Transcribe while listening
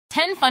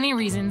10 funny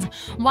reasons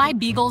why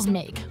Beagles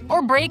make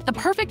or break the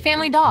perfect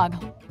family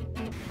dog.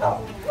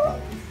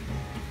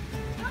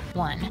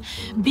 1.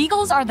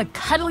 Beagles are the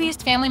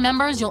cuddliest family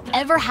members you'll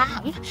ever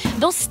have.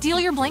 They'll steal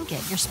your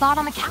blanket, your spot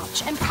on the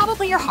couch, and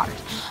probably your heart,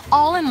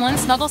 all in one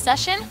snuggle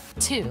session.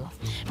 2.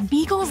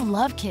 Beagles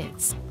love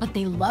kids, but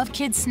they love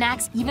kids'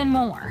 snacks even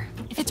more.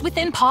 If it's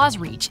within paw's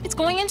reach, it's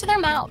going into their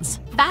mouths,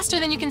 faster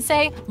than you can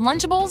say,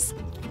 Lunchables.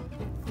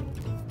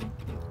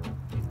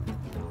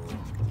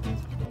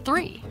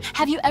 3.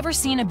 Have you ever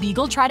seen a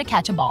beagle try to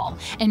catch a ball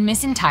and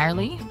miss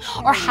entirely?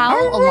 Or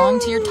howl along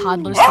to your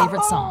toddler's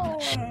favorite song?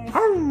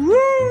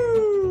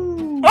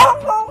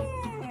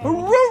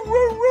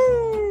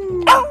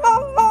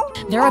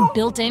 They're a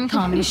built-in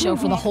comedy show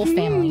for the whole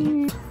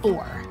family.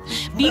 4.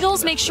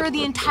 Beagles make sure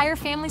the entire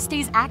family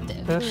stays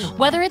active.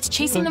 Whether it's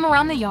chasing them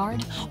around the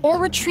yard or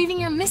retrieving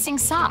your missing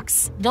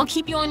socks, they'll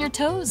keep you on your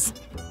toes.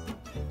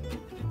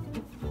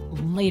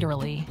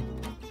 Literally.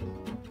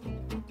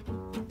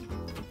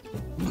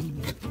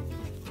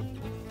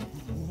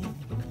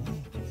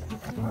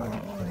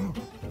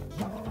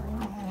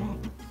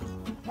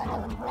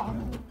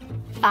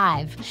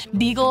 5.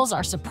 Beagles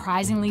are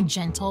surprisingly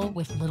gentle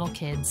with little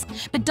kids.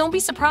 But don't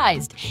be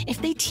surprised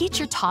if they teach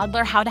your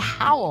toddler how to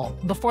howl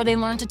before they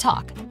learn to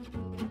talk.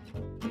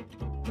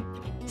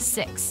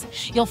 6.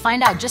 You'll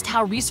find out just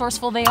how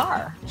resourceful they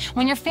are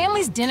when your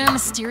family's dinner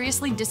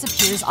mysteriously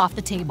disappears off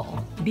the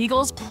table.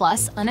 Beagles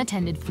plus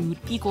unattended food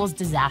equals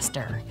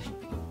disaster.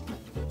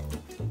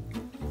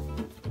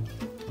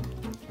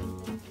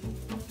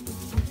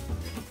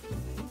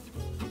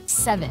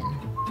 7.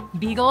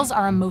 Beagles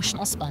are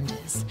emotional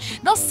sponges.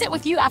 They'll sit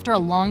with you after a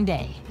long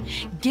day,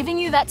 giving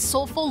you that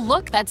soulful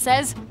look that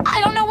says, I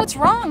don't know what's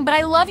wrong, but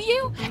I love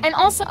you, and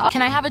also,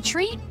 can I have a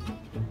treat?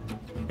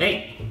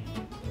 Hey!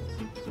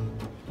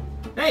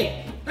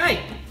 Hey!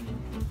 Hey!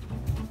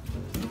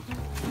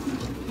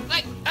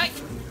 Hey! Hey!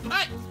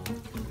 Hey!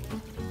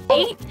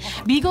 8.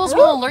 Beagles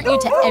will alert you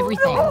to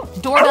everything.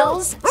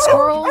 Doorbells,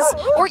 squirrels,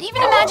 or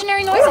even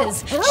imaginary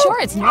noises. Sure,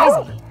 it's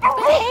noisy,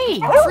 but hey,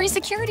 free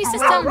security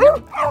system.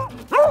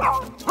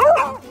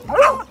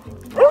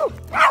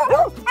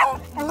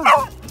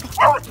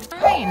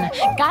 9.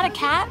 Got a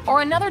cat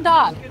or another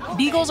dog?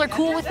 Beagles are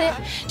cool with it.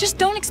 Just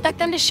don't expect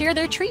them to share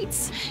their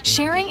treats.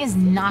 Sharing is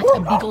not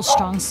a Beagle's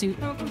strong suit.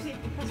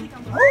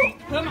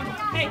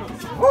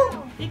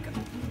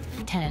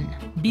 10.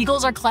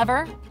 Beagles are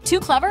clever. Too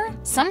clever?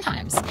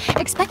 Sometimes.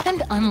 Expect them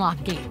to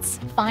unlock gates,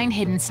 find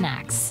hidden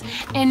snacks,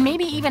 and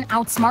maybe even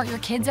outsmart your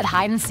kids at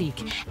hide and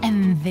seek.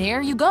 And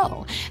there you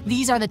go.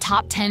 These are the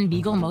top 10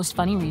 Beagle most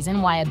funny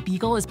reason why a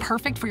Beagle is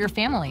perfect for your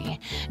family.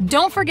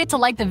 Don't forget to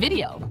like the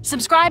video,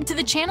 subscribe to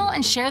the channel,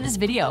 and share this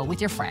video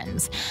with your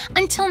friends.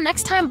 Until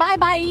next time,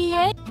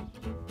 bye-bye!